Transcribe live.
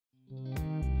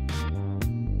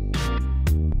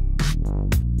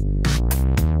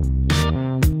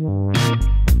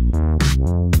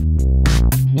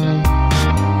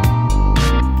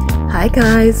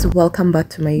Guys, welcome back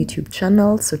to my YouTube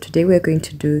channel. So today we're going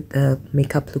to do the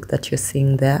makeup look that you're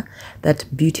seeing there, that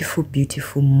beautiful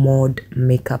mod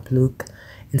makeup look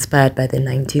inspired by the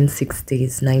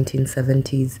 1960s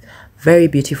 1970s. Very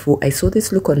beautiful. I saw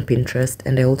this look on Pinterest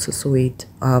and I also saw it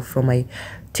from my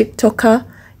TikToker,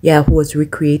 who was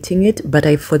recreating it, but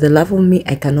for the love of me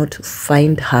I cannot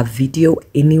find her video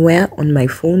anywhere on my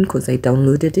phone because I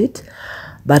downloaded it.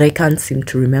 But I can't seem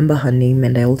to remember her name,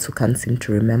 and I also can't seem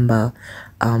to remember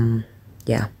where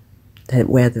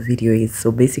the video is.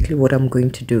 So basically what I'm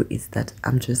going to do is that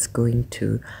I'm just going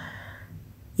to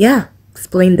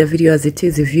explain the video as it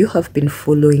is. If you have been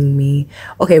following me,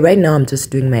 okay, right now I'm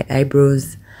just doing my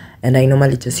eyebrows, and I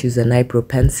normally just use an eyebrow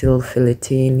pencil, fill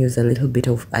it in, use a little bit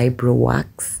of eyebrow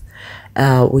wax,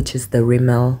 which is the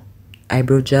Rimmel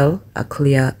eyebrow gel, a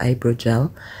clear eyebrow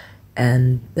gel.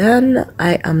 And then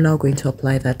I am now going to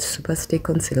apply that Super Stay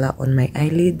Concealer on my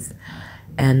eyelids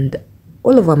and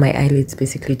all over my eyelids,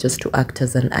 basically just to act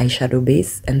as an eyeshadow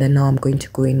base. And then now I'm going to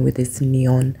go in with this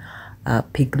neon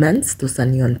pigments. Those are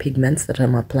neon pigments that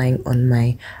I'm applying on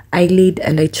my eyelid.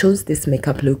 And I chose this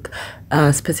makeup look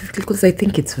specifically because I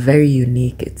think it's very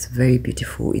unique. It's very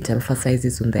beautiful. It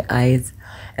emphasizes on the eyes.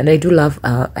 And I do love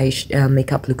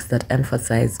makeup looks that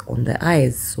emphasize on the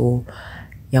eyes. So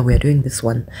yeah, we're doing this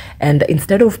one. And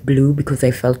instead of blue, because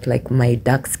I felt like my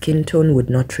dark skin tone would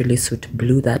not really suit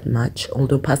blue that much,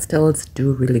 although pastels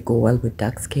do really go well with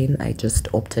dark skin, I just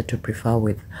opted to prefer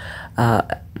with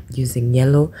using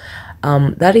yellow.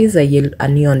 That is a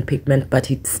neon pigment, but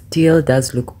it still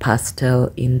does look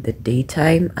pastel in the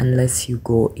daytime unless you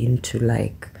go into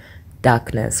like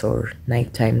darkness or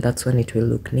nighttime. That's when it will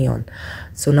look neon.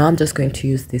 So now I'm just going to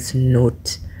use this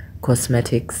Note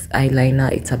Cosmetics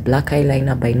eyeliner. It's a black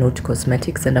eyeliner by Note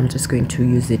Cosmetics, and I'm just going to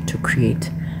use it to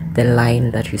create the line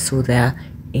that you saw there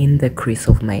in the crease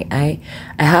of my eye.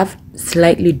 I have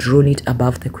slightly drawn it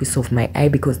above the crease of my eye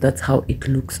because that's how it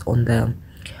looks on the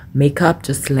makeup,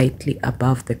 just slightly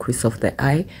above the crease of the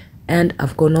eye. And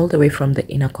I've gone all the way from the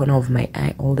inner corner of my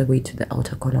eye all the way to the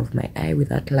outer corner of my eye with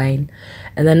that line.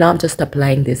 And then now I'm just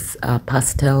applying this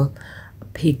pastel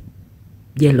pig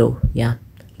yellow,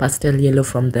 pastel yellow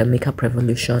from the Makeup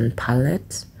Revolution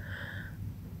palette,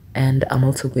 and I'm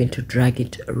also going to drag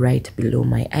it right below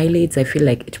my eyelids. I feel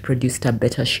like it produced a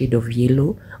better shade of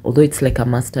yellow, although it's like a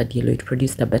mustard yellow. It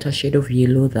produced a better shade of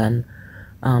yellow than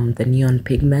the neon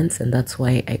pigments, and that's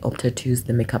why I opted to use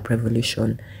the Makeup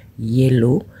Revolution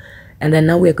yellow. And then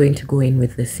now we're going to go in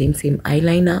with the same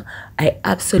eyeliner. I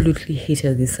absolutely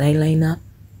hated this eyeliner.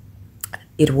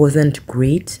 It wasn't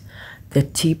great. The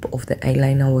tip of the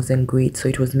eyeliner wasn't great, so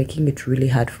it was making it really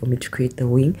hard for me to create the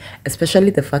wing, especially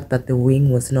the fact that the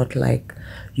wing was not like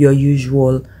your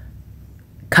usual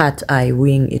cat eye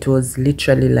wing. It was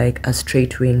literally like a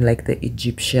straight wing, like the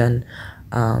Egyptian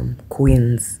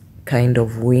queens kind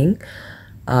of wing.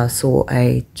 So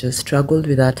I just struggled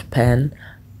with that pen,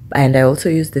 and I also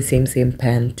used the same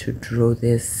pen to draw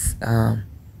this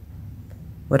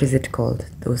what is it called,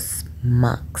 those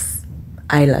marks,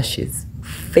 eyelashes,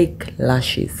 fake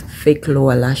lashes, fake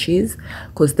lower lashes,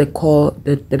 because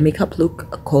the makeup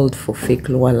look called for fake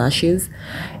lower lashes.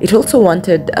 It also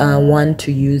wanted one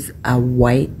to use a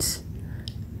white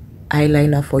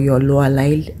eyeliner for your lower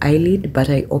eyelid, but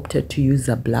I opted to use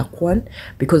a black one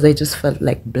because I just felt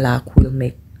like black will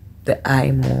make the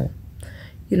eye more,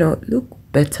 look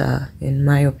better, in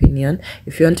my opinion.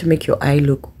 If you want to make your eye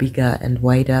look bigger and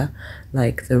wider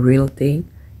like the real thing,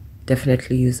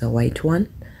 definitely use a white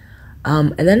one.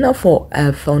 And then now for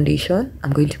foundation,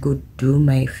 I'm going to go do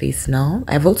my face now.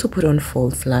 I've also put on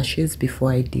false lashes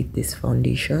before I did this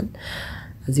foundation,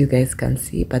 as you guys can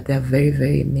see, but they're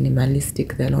very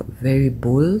minimalistic. They're not very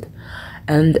bold,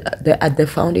 and the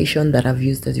foundation that I've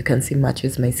used, as you can see,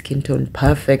 matches my skin tone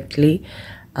perfectly.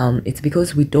 It's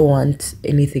because we don't want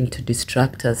anything to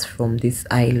distract us from this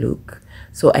eye look.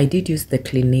 So I did use the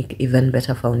Clinique Even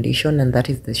Better foundation, and that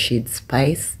is the shade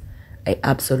Spice. I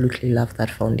absolutely love that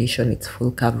foundation. It's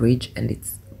full coverage and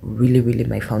it's really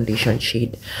my foundation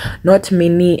shade. Not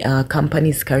many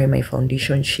companies carry my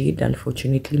foundation shade,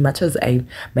 unfortunately. Much as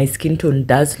my skin tone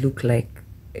does look like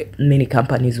many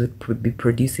companies would be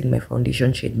producing my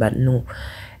foundation shade, but no,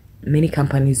 many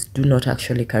companies do not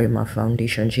actually carry my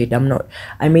foundation shade.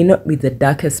 I may not be the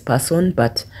darkest person,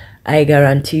 but I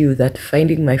guarantee you that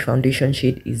finding my foundation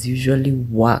shade is usually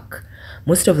work.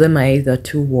 Most of them are either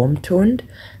too warm toned,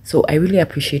 so I really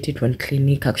appreciate it when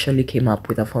Clinique actually came up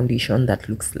with a foundation that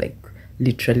looks like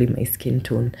literally my skin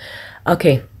tone.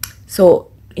 Okay, so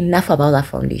enough about that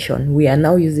foundation. We are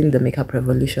now using the Makeup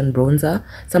Revolution bronzer.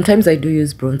 Sometimes I do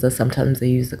use bronzer, sometimes I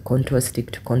use a contour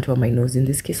stick to contour my nose. In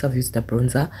this case, I've used the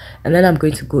bronzer. And then I'm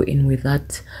going to go in with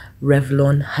that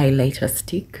Revlon highlighter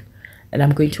stick. And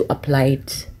I'm going to apply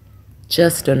it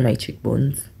just on my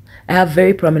cheekbones. I have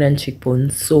very prominent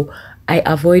cheekbones, so I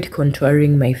avoid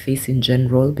contouring my face in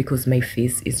general because my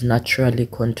face is naturally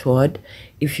contoured.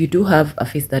 If you do have a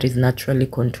face that is naturally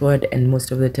contoured and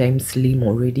most of the time slim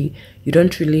already, you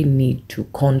don't really need to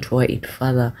contour it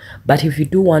further. But if you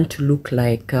do want to look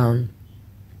like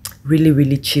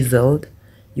really chiseled,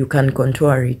 you can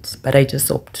contour it, but I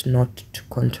just opt not to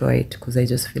contour it because I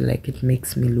just feel like it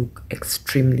makes me look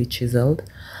extremely chiseled.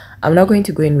 I'm now going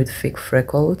to go in with fake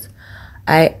freckles.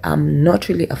 I am not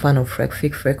really a fan of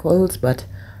fake freckles, but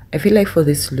I feel like for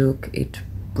this look, it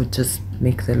would just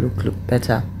make the look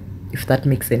better, if that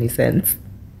makes any sense.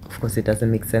 Of course, it doesn't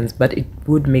make sense, but it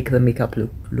would make the makeup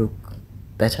look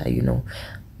better, you know,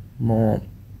 more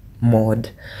mod.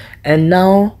 And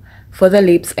now for the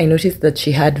lips, I noticed that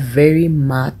she had very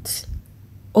matte,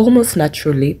 almost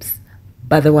natural lips,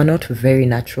 but they were not very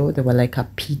natural. They were like a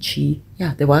peachy,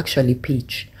 yeah, they were actually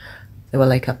peach. They were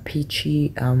like a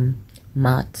peachy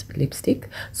matte lipstick.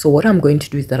 So what I'm going to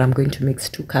do is that I'm going to mix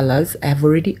two colors. I have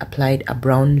already applied a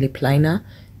brown lip liner,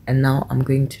 and now I'm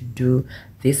going to do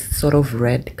this sort of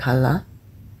red color.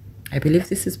 I believe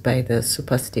this is by the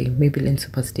Maybelline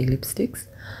Superstay lipsticks,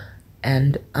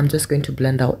 and I'm just going to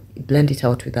blend it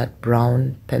out with that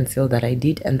brown pencil that I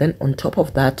did, and then on top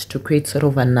of that, to create sort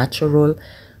of a natural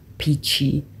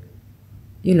peachy,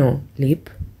 you know, lip.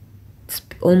 It's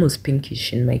almost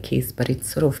pinkish in my case, but it's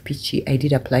sort of peachy. I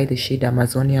did apply the shade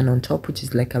Amazonian on top, which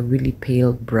is like a really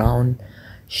pale brown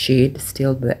shade,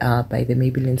 still by the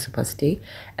Maybelline Superstay.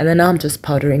 And then now I'm just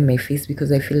powdering my face because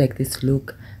I feel like this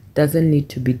look doesn't need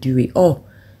to be dewy. Oh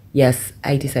yes,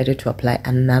 I decided to apply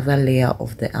another layer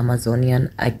of the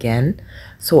Amazonian again.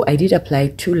 So I did apply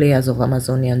 2 layers of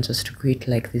Amazonian just to create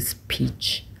like this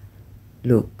peach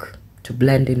look, to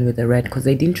blend in with the red, because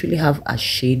I didn't really have a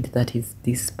shade that is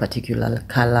this particular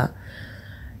color.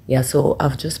 Yeah, so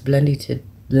I've just blended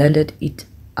it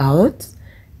out,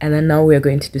 and then now we're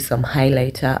going to do some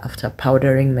highlighter after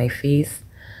powdering my face.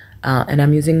 And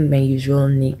I'm using my usual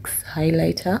NYX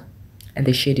highlighter, and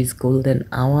the shade is Golden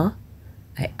Hour.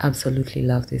 I absolutely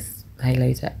love this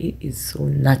highlighter. It is so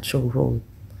natural.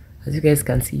 As you guys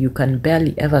can see, you can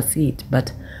barely ever see it,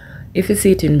 but if you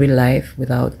see it in real life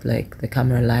without like the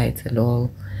camera lights and all,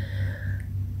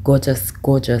 gorgeous.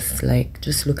 Like,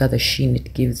 just look at the sheen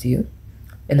it gives you.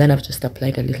 And then I've just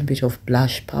applied a little bit of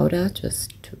blush powder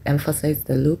just to emphasize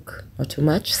the look, not too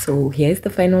much. So here's the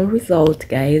final result,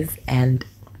 guys, and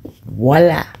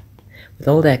voila, with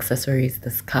all the accessories, the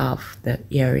scarf, the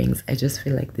earrings, I just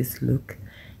feel like this look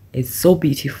is so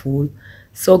beautiful,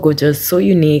 so gorgeous, so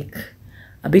unique,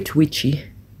 a bit witchy,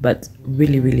 but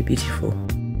really beautiful.